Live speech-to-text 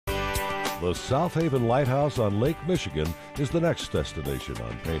The South Haven Lighthouse on Lake Michigan is the next destination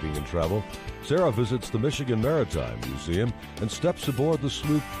on Painting and Travel. Sarah visits the Michigan Maritime Museum and steps aboard the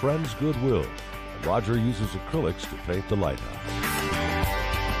sloop Friends Goodwill. Roger uses acrylics to paint the lighthouse.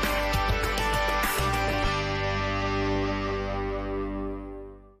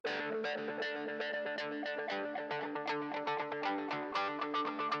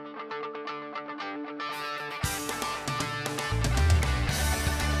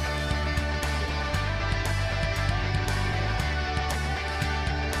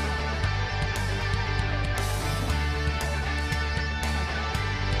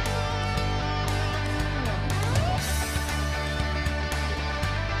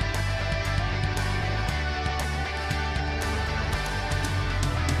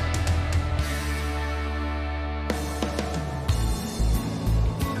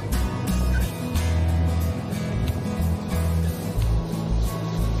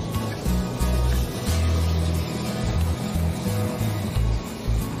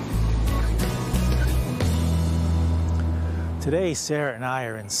 Today, Sarah and I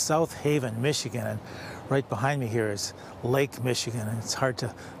are in South Haven, Michigan, and right behind me here is Lake Michigan. And it's hard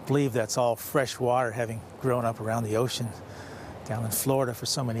to believe that's all fresh water, having grown up around the ocean down in Florida for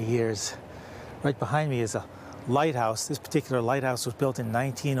so many years. Right behind me is a lighthouse. This particular lighthouse was built in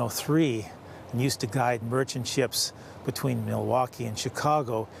 1903 and used to guide merchant ships between Milwaukee and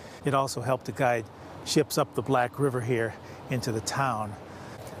Chicago. It also helped to guide ships up the Black River here into the town.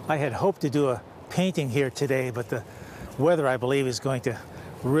 I had hoped to do a painting here today, but the weather, I believe, is going to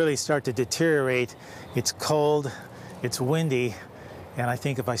really start to deteriorate. It's cold, it's windy, and I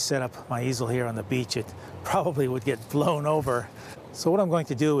think if I set up my easel here on the beach, it probably would get blown over. So what I'm going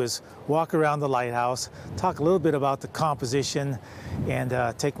to do is walk around the lighthouse, talk a little bit about the composition,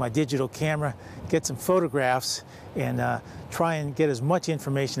 and take my digital camera, get some photographs, and try and get as much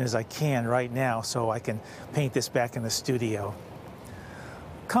information as I can right now so I can paint this back in the studio.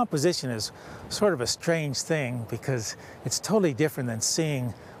 Composition is sort of a strange thing because it's totally different than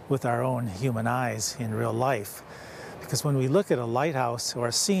seeing with our own human eyes in real life. Because when we look at a lighthouse or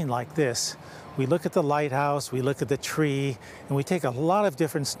a scene like this, we look at the lighthouse, we look at the tree, and we take a lot of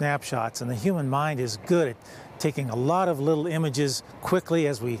different snapshots, and the human mind is good at taking a lot of little images quickly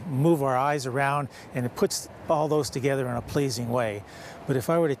as we move our eyes around, and it puts all those together in a pleasing way. But if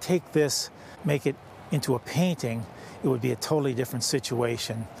I were to take this, make it into a painting, it would be a totally different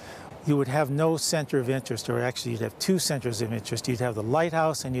situation. You would have no center of interest, or actually you'd have two centers of interest. You'd have the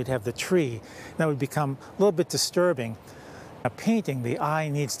lighthouse and you'd have the tree. That would become a little bit disturbing. A painting, the eye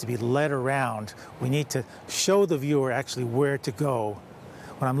needs to be led around. We need to show the viewer actually where to go.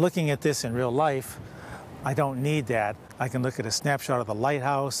 When I'm looking at this in real life, I don't need that. I can look at a snapshot of the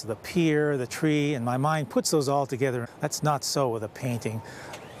lighthouse, the pier, the tree, and my mind puts those all together. That's not so with a painting.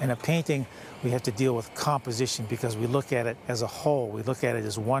 In a painting, we have to deal with composition because we look at it as a whole. We look at it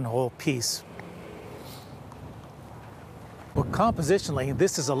as one whole piece. Well, compositionally,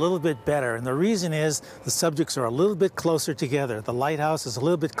 this is a little bit better, and the reason is the subjects are a little bit closer together. The lighthouse is a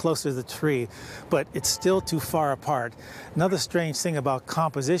little bit closer to the tree, but it's still too far apart. Another strange thing about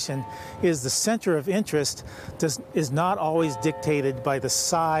composition is the center of interest is not always dictated by the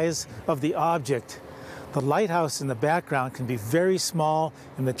size of the object. The lighthouse in the background can be very small,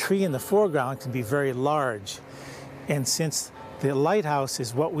 and the tree in the foreground can be very large. And since the lighthouse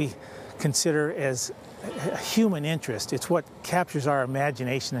is what we consider as a human interest, it's what captures our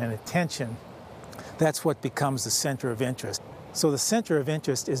imagination and attention, that's what becomes the center of interest. So the center of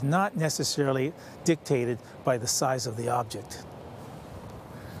interest is not necessarily dictated by the size of the object.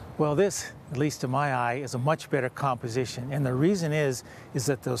 Well, this, at least to my eye, is a much better composition. And the reason is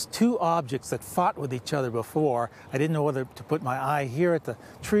that those two objects that fought with each other before, I didn't know whether to put my eye here at the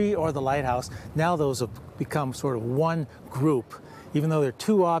tree or the lighthouse. Now those have become sort of one group. Even though they're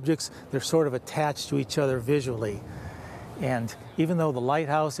two objects, they're sort of attached to each other visually. And even though the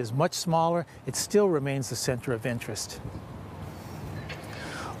lighthouse is much smaller, it still remains the center of interest.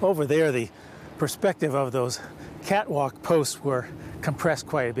 Over there, the perspective of those catwalk posts were compressed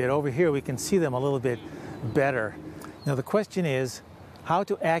quite a bit. Over here we can see them a little bit better. Now the question is how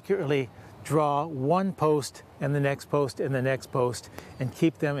to accurately draw one post and the next post and the next post and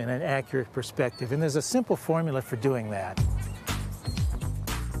keep them in an accurate perspective. And there's a simple formula for doing that.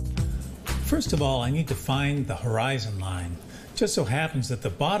 First of all, I need to find the horizon line. It just so happens that the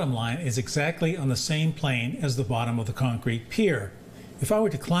bottom line is exactly on the same plane as the bottom of the concrete pier. If I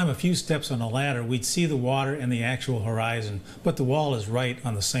were to climb a few steps on a ladder, we'd see the water and the actual horizon, but the wall is right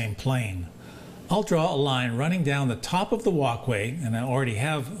on the same plane. I'll draw a line running down the top of the walkway, and I already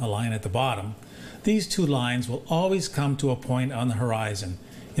have a line at the bottom. These two lines will always come to a point on the horizon.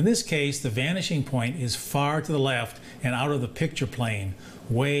 In this case, the vanishing point is far to the left and out of the picture plane,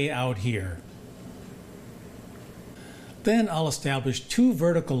 way out here. Then I'll establish 2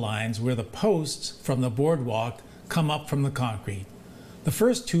 vertical lines where the posts from the boardwalk come up from the concrete. The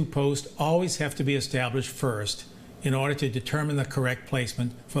first 2 posts always have to be established first in order to determine the correct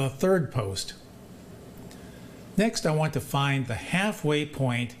placement for the 3rd post. Next, I want to find the halfway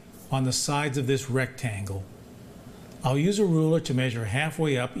point on the sides of this rectangle. I'll use a ruler to measure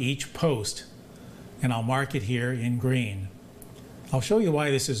halfway up each post, and I'll mark it here in green. I'll show you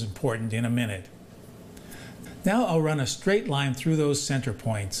why this is important in a minute. Now I'll run a straight line through those center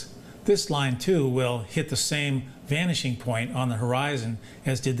points. This line too will hit the same vanishing point on the horizon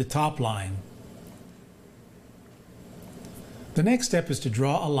as did the top line. The next step is to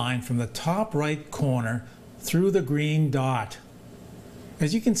draw a line from the top right corner through the green dot.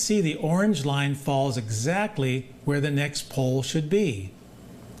 As you can see, the orange line falls exactly where the next pole should be.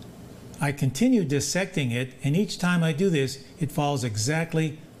 I continue dissecting it, and each time I do this, it falls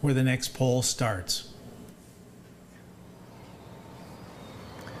exactly where the next pole starts.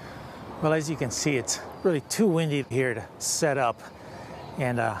 Well, as you can see, it's really too windy here to set up.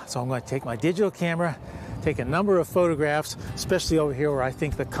 And so I'm going to take my digital camera, take a number of photographs, especially over here where I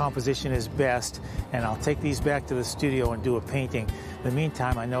think the composition is best, and I'll take these back to the studio and do a painting. In the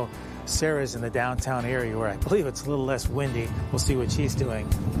meantime, I know Sarah's in the downtown area where I believe it's a little less windy. We'll see what she's doing.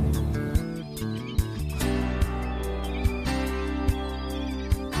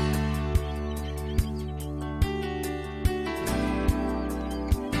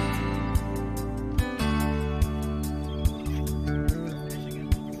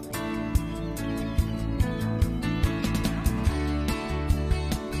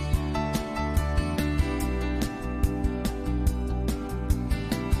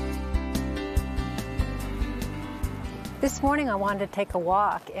 This morning I wanted to take a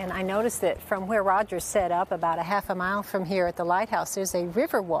walk, and I noticed that from where Roger's set up, about a half a mile from here at the Lighthouse, there's a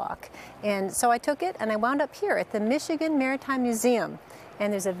river walk. And so I took it and I wound up here at the Michigan Maritime Museum.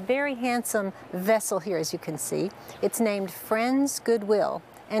 And there's a very handsome vessel here, as you can see. It's named Friends Goodwill.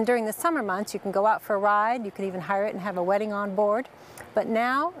 And during the summer months, you can go out for a ride. You can even hire it and have a wedding on board. But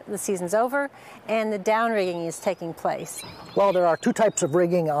now the season's over and the down rigging is taking place. Well, there are 2 types of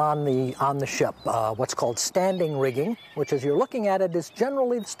rigging on the ship. What's called standing rigging, which as you're looking at it is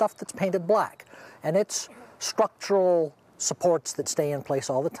generally the stuff that's painted black. And it's structural supports that stay in place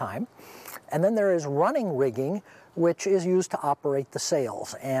all the time. And then there is running rigging, which is used to operate the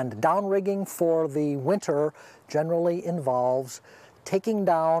sails. And down rigging for the winter generally involves taking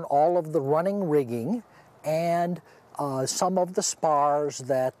down all of the running rigging and some of the spars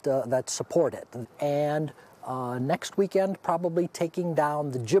that support it. And next weekend, probably taking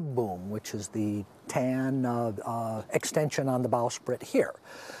down the jib boom, which is the tan extension on the bowsprit here.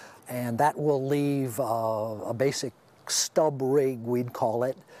 And that will leave a basic stub rig, we'd call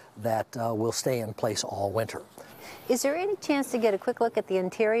it, that will stay in place all winter. Is there any chance to get a quick look at the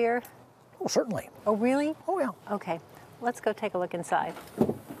interior? Oh, certainly. Oh, really? Oh, yeah. Okay, let's go take a look inside.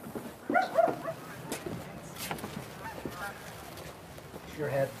 Your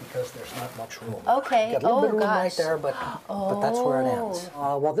head because there's not much room. Okay. Got a little bit of room gosh. right there, but that's where it ends.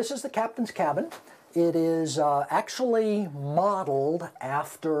 Well, this is the captain's cabin. It is actually modeled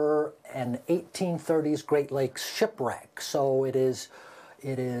after an 1830s Great Lakes shipwreck, so it is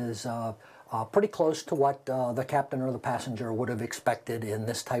pretty close to what the captain or the passenger would have expected in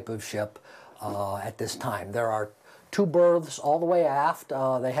this type of ship at this time. There are 2 berths all the way aft.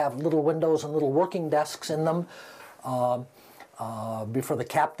 They have little windows and little working desks in them. For the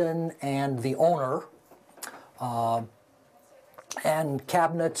captain and the owner, and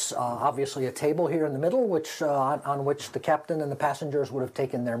cabinets, obviously a table here in the middle, which on which the captain and the passengers would have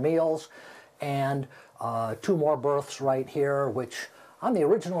taken their meals, and 2 more berths right here, which on the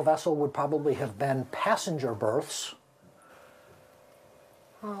original vessel would probably have been passenger berths.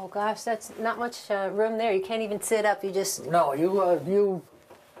 Oh gosh, that's not much room there. You can't even sit up. You just... No, you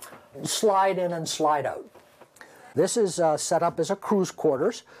slide in and slide out. This is set up as a crew's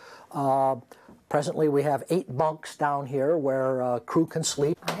quarters. Presently we have 8 bunks down here where crew can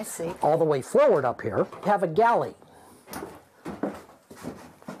sleep. I see. All the way forward up here, we have a galley.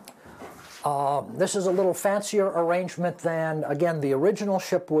 This is a little fancier arrangement than, again, the original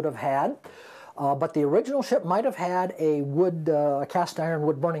ship would have had. But the original ship might have had a cast iron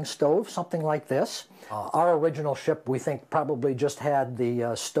wood burning stove, something like this. Our original ship, we think, probably just had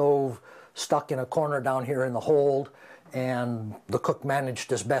the stove stuck in a corner down here in the hold, and the cook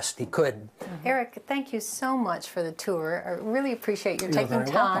managed as best he could. Eric, thank you so much for the tour. I really appreciate your taking very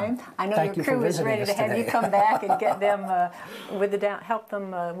time. welcome. I know Thank your you for crew is visiting ready to us have you today. come back and get them help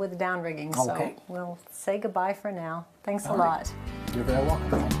them with the down rigging. Okay. So we'll say goodbye for now. Thanks a All lot. right. You're very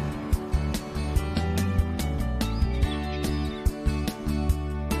welcome.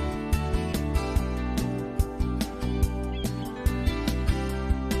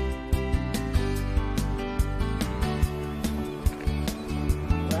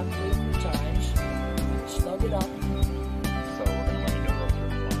 Snug it up. So we're going to let you go through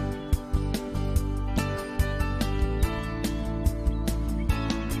the line.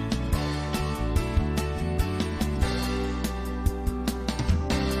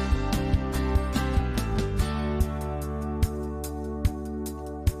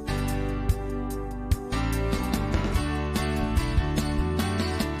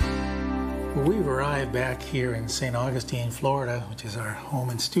 We've arrived back here in St. Augustine, Florida, which is our home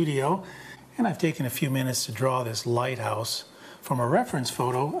and studio, and I've taken a few minutes to draw this lighthouse from a reference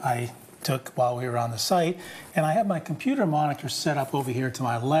photo I took while we were on the site, and I have my computer monitor set up over here to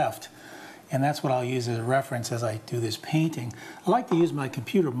my left, and that's what I'll use as a reference as I do this painting. I like to use my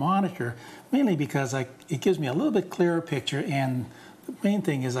computer monitor mainly because it gives me a little bit clearer picture, and the main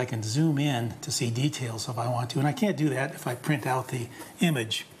thing is I can zoom in to see details if I want to, and I can't do that if I print out the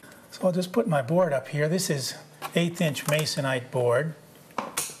image. So I'll just put my board up here. This is 1/8" masonite board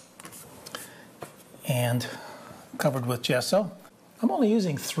and covered with gesso. I'm only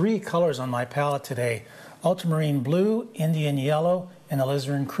using 3 colors on my palette today: ultramarine blue, Indian yellow, and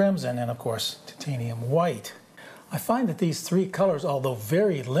alizarin crimson, and of course titanium white. I find that these 3 colors, although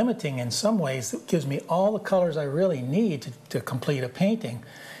very limiting in some ways, it gives me all the colors I really need to complete a painting.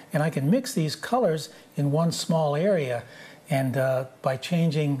 And I can mix these colors in one small area. And by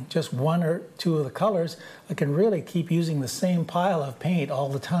changing just 1 or 2 of the colors, I can really keep using the same pile of paint all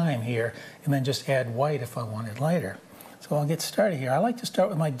the time here, and then just add white if I want it lighter. So I'll get started here. I like to start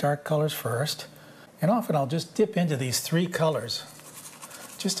with my dark colors first, and often I'll just dip into these 3 colors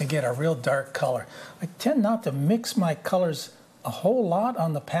just to get a real dark color. I tend not to mix my colors a whole lot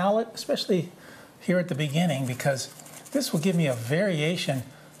on the palette, especially here at the beginning, because this will give me a variation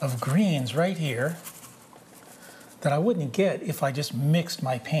of greens right here that I wouldn't get if I just mixed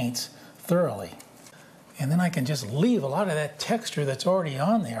my paints thoroughly. And then I can just leave a lot of that texture that's already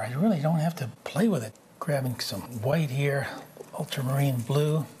on there. I really don't have to play with it. Grabbing some white here, ultramarine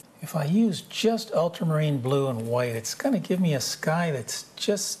blue. If I use just ultramarine blue and white, it's gonna give me a sky that's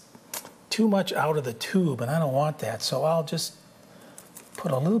just too much out of the tube, and I don't want that. So I'll just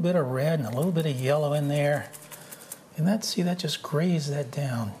put a little bit of red and a little bit of yellow in there. And that just grays that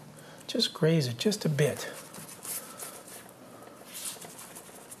down. Just graze it just a bit.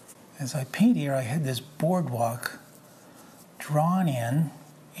 As I paint here, I had this boardwalk drawn in,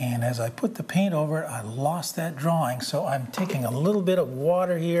 and as I put the paint over it, I lost that drawing. So I'm taking a little bit of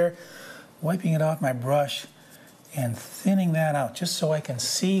water here, wiping it off my brush, and thinning that out just so I can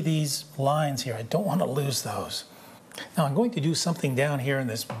see these lines here. I don't want to lose those. Now I'm going to do something down here in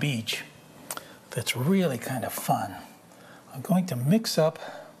this beach that's really kind of fun. I'm going to mix up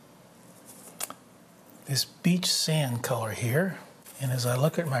this beach sand color here. And as I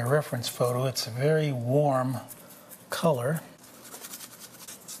look at my reference photo, it's a very warm color.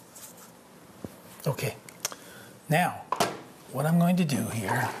 Okay, now what I'm going to do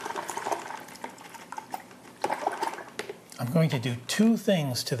here, I'm going to do 2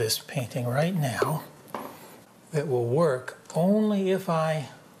 things to this painting right now that will work only if I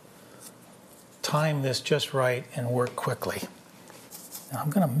time this just right and work quickly. Now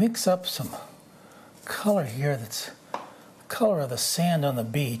I'm going to mix up some color here that's color of the sand on the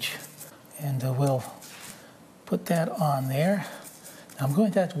beach, and we'll put that on there. Now I'm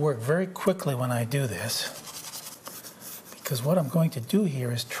going to have to work very quickly when I do this, because what I'm going to do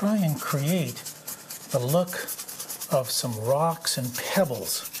here is try and create the look of some rocks and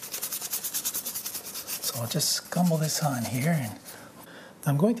pebbles. So I'll just scumble this on here, and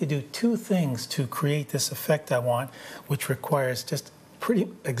I'm going to do 2 things to create this effect I want, which requires just pretty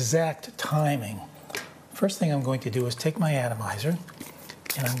exact timing. First thing I'm going to do is take my atomizer,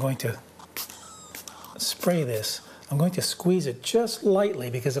 and I'm going to spray this. I'm going to squeeze it just lightly,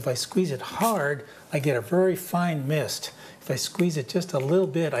 because if I squeeze it hard, I get a very fine mist. If I squeeze it just a little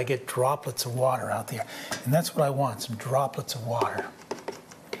bit, I get droplets of water out there. And that's what I want, some droplets of water.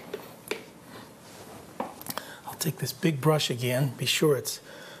 I'll take this big brush again, be sure it's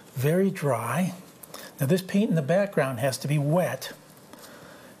very dry. Now this paint in the background has to be wet,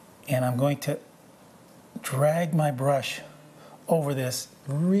 and I'm going to drag my brush over this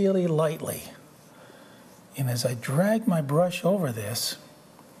really lightly. And as I drag my brush over this,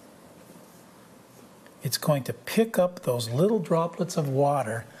 it's going to pick up those little droplets of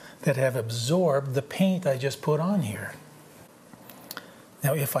water that have absorbed the paint I just put on here.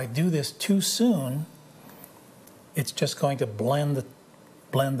 Now, if I do this too soon, it's just going to blend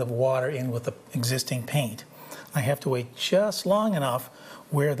the water in with the existing paint. I have to wait just long enough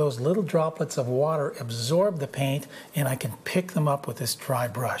where those little droplets of water absorb the paint and I can pick them up with this dry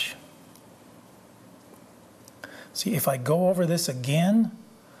brush. See, if I go over this again,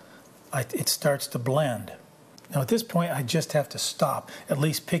 it starts to blend. Now at this point, I just have to stop, at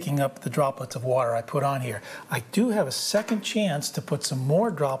least picking up the droplets of water I put on here. I do have a second chance to put some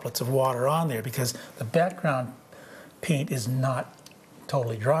more droplets of water on there because the background paint is not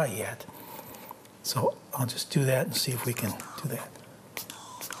totally dry yet. So I'll just do that and see if we can do that.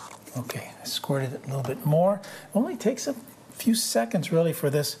 Okay, I squirted it a little bit more. It only takes a few seconds really for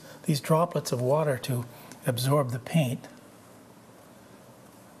these droplets of water to absorb the paint.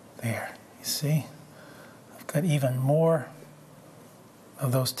 There, you see? I've got even more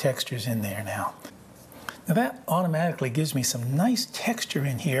of those textures in there now. Now that automatically gives me some nice texture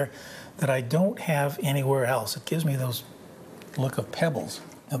in here that I don't have anywhere else. It gives me those look of pebbles.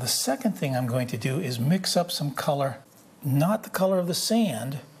 Now the second thing I'm going to do is mix up some color, not the color of the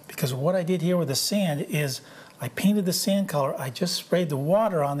sand, because what I did here with the sand is I painted the sand color, I just sprayed the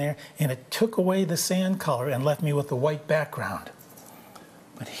water on there and it took away the sand color and left me with the white background.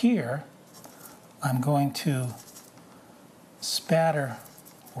 But here, I'm going to spatter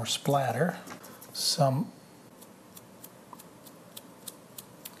or splatter some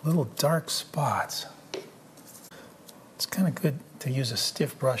little dark spots. It's kind of good to use a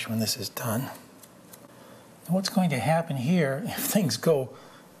stiff brush when this is done. And what's going to happen here, if things go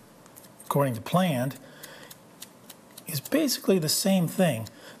according to plan, is basically the same thing.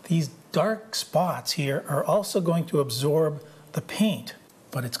 These dark spots here are also going to absorb the paint,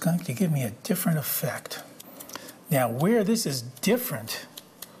 but it's going to give me a different effect. Now, where this is different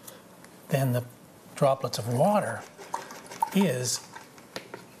than the droplets of water is,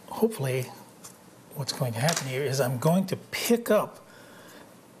 hopefully, what's going to happen here is I'm going to pick up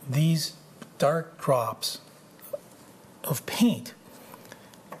these dark drops of paint.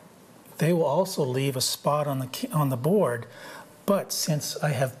 They will also leave a spot on the board, but since I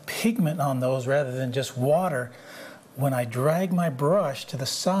have pigment on those rather than just water, when I drag my brush to the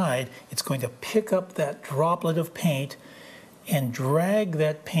side, it's going to pick up that droplet of paint and drag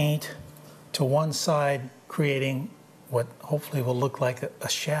that paint to one side, creating what hopefully will look like a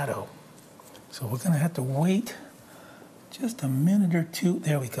shadow. So we're going to have to wait just a minute or two.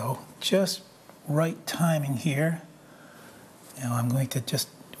 There we go. Just right timing here. Now I'm going to just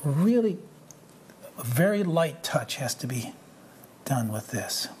really, a very light touch has to be done with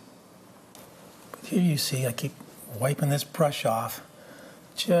this. But here you see I keep wiping this brush off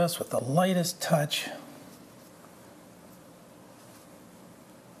just with the lightest touch.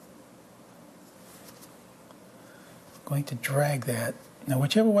 I'm going to drag that. Now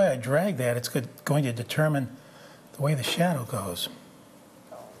whichever way I drag that, it's going to determine the way the shadow goes.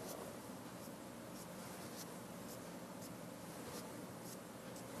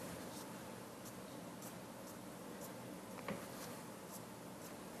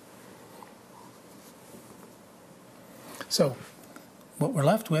 So what we're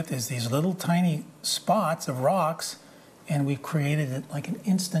left with is these little tiny spots of rocks, and we've created it like an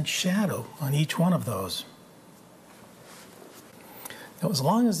instant shadow on each one of those. Now, as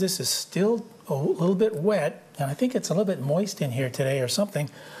long as this is still a little bit wet, and I think it's a little bit moist in here today or something,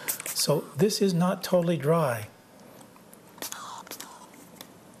 so this is not totally dry.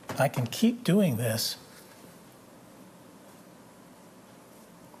 I can keep doing this.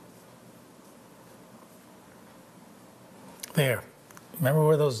 There. Remember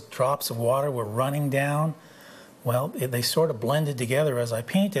where those drops of water were running down? Well, they sort of blended together as I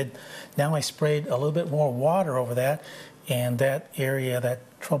painted. Now I sprayed a little bit more water over that, and that area, that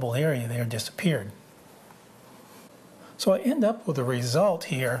trouble area there, disappeared. So I end up with a result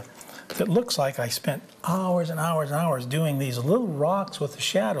here that looks like I spent hours and hours and hours doing these little rocks with the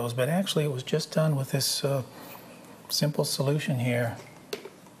shadows, but actually it was just done with this simple solution here.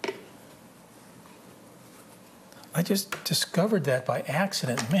 I just discovered that by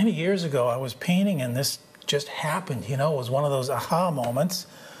accident. Many years ago I was painting and this just happened, you know. It was one of those aha moments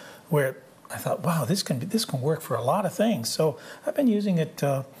where I thought, wow, this can work for a lot of things. So I've been using it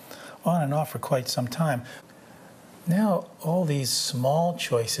on and off for quite some time. Now all these small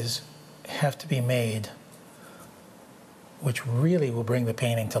choices have to be made which really will bring the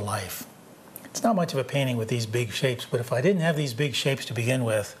painting to life. It's not much of a painting with these big shapes, but if I didn't have these big shapes to begin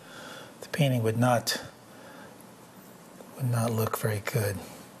with, the painting would not would not look very good.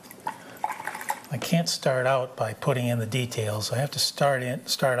 I can't start out by putting in the details. I have to start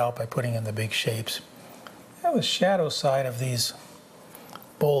out by putting in the big shapes. Now the shadow side of these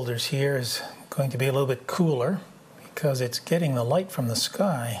boulders here is going to be a little bit cooler because it's getting the light from the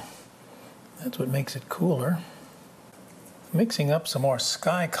sky. That's what makes it cooler. Mixing up some more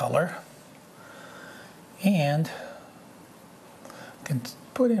sky color, and can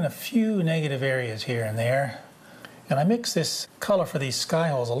put in a few negative areas here and there. And I mix this color for these sky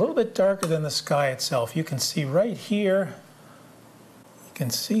holes a little bit darker than the sky itself. You can see right here, you can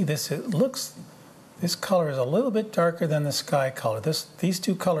see this, this color is a little bit darker than the sky color. These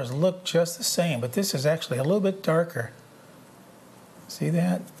two colors look just the same, but this is actually a little bit darker. See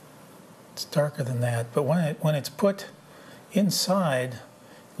that? It's darker than that, but when it's put inside,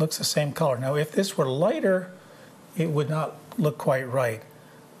 it looks the same color. Now if this were lighter, it would not look quite right.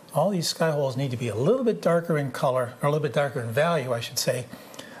 All these sky holes need to be a little bit darker in color, or a little bit darker in value, I should say,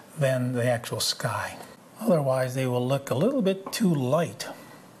 than the actual sky. Otherwise, they will look a little bit too light.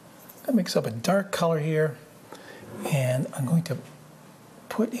 I mix up a dark color here, and I'm going to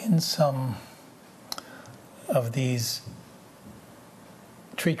put in some of these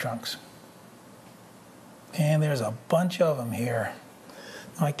tree trunks. And there's a bunch of them here.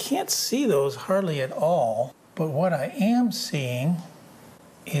 Now, I can't see those hardly at all, but what I am seeing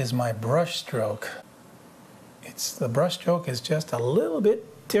is my brush stroke. The brush stroke is just a little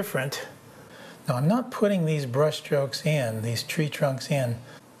bit different. Now I'm not putting these brush strokes in, these tree trunks in,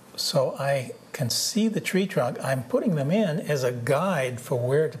 so I can see the tree trunk. I'm putting them in as a guide for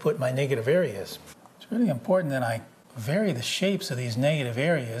where to put my negative areas. It's really important that I vary the shapes of these negative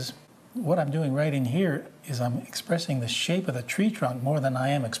areas. What I'm doing right in here is I'm expressing the shape of the tree trunk more than I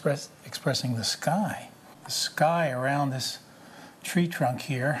am expressing the sky. The sky around this tree trunk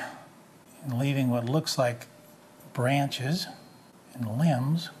here, and leaving what looks like branches and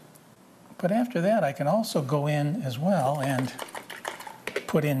limbs. But after that, I can also go in as well and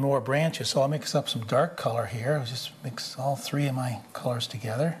put in more branches. So I'll mix up some dark color here. I'll just mix all three of my colors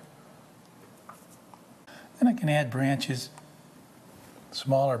together. Then I can add branches,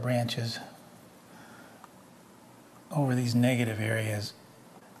 smaller branches, over these negative areas.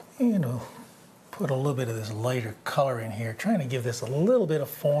 And we'll put a little bit of this lighter color in here, trying to give this a little bit of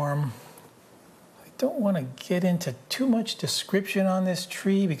form. I don't want to get into too much description on this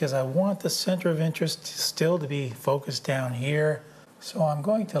tree because I want the center of interest still to be focused down here. So I'm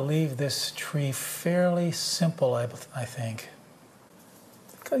going to leave this tree fairly simple, I think.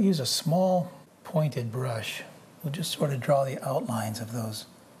 I'll use a small pointed brush. We'll just sort of draw the outlines of those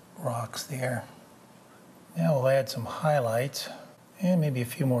rocks there. Now we'll add some highlights and maybe a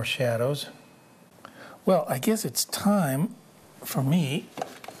few more shadows. Well, I guess it's time for me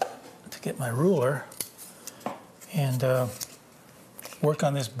to get my ruler and work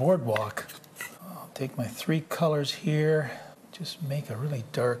on this boardwalk. I'll take my three colors here, just make a really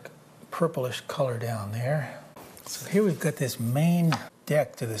dark purplish color down there. So here we've got this main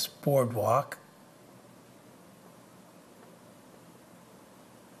deck to this boardwalk.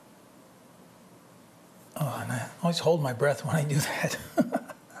 Oh, and I always hold my breath when I do that.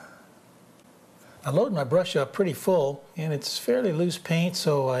 I load my brush up pretty full, and it's fairly loose paint,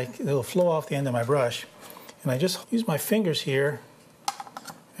 so it'll flow off the end of my brush. And I just use my fingers here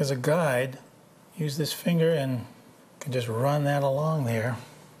as a guide. Use this finger and can just run that along there.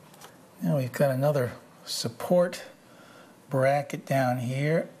 Now we've got another support bracket down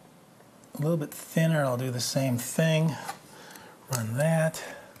here. A little bit thinner, I'll do the same thing. Run that.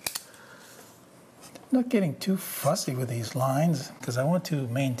 I'm not getting too fussy with these lines because I want to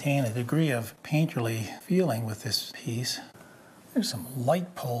maintain a degree of painterly feeling with this piece. There's some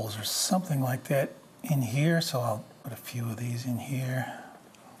light poles or something like that in here, so I'll put a few of these in here.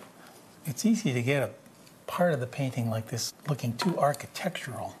 It's easy to get a part of the painting like this looking too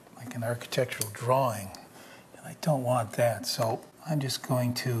architectural, like an architectural drawing, and I don't want that, so I'm just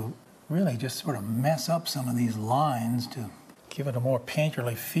going to really just sort of mess up some of these lines to give it a more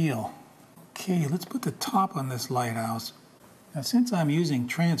painterly feel. Okay, let's put the top on this lighthouse. Now, since I'm using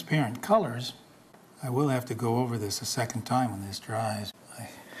transparent colors, I will have to go over this a second time when this dries. I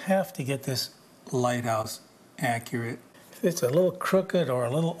have to get this lighthouse accurate. If it's a little crooked or a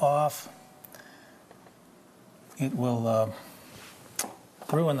little off, it will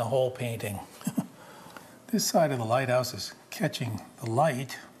ruin the whole painting. This side of the lighthouse is catching the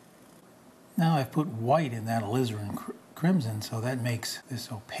light. Now I've put white in that alizarin crimson, so that makes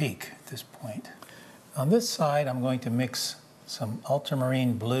this opaque at this point. On this side, I'm going to mix some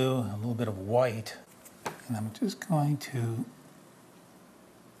ultramarine blue and a little bit of white, and I'm just going to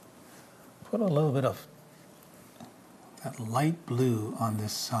put a little bit of that light blue on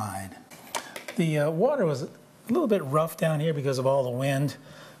this side. The water was a little bit rough down here because of all the wind,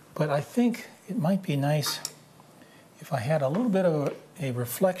 but I think it might be nice if I had a little bit of a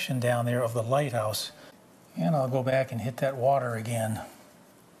reflection down there of the lighthouse. And I'll go back and hit that water again.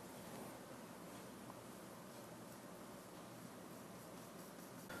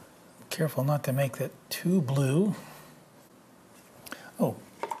 Careful not to make that too blue. Oh,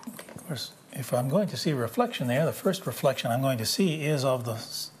 of course, if I'm going to see a reflection there, the first reflection I'm going to see is of the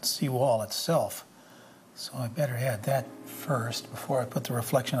seawall itself. So I better add that first before I put the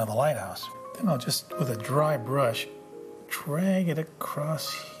reflection of the lighthouse. Then I'll just, with a dry brush, drag it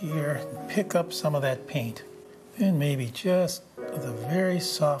across here and pick up some of that paint. Then maybe just with a very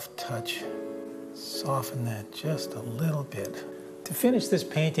soft touch, soften that just a little bit. To finish this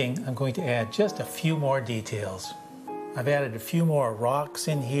painting, I'm going to add just a few more details. I've added a few more rocks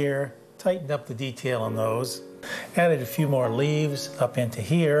in here, tightened up the detail on those, added a few more leaves up into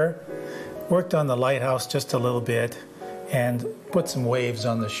here, worked on the lighthouse just a little bit, and put some waves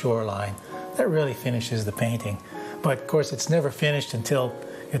on the shoreline. That really finishes the painting. But of course, it's never finished until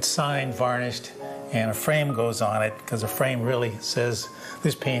it's signed, varnished, and a frame goes on it, because a frame really says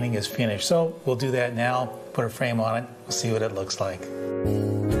this painting is finished. So we'll do that now, put a frame on it, we'll see what it looks like.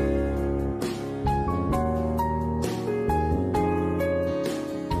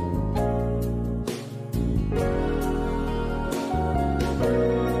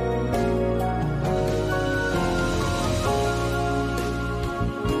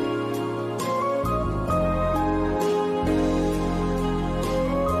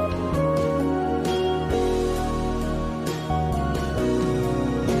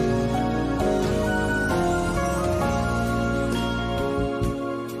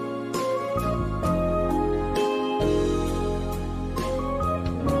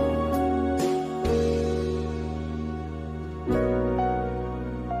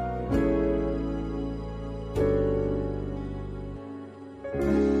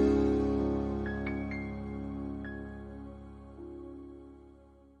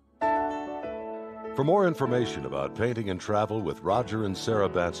 For more information about painting and travel with Roger and Sarah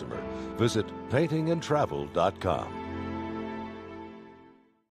Bansemer, visit paintingandtravel.com.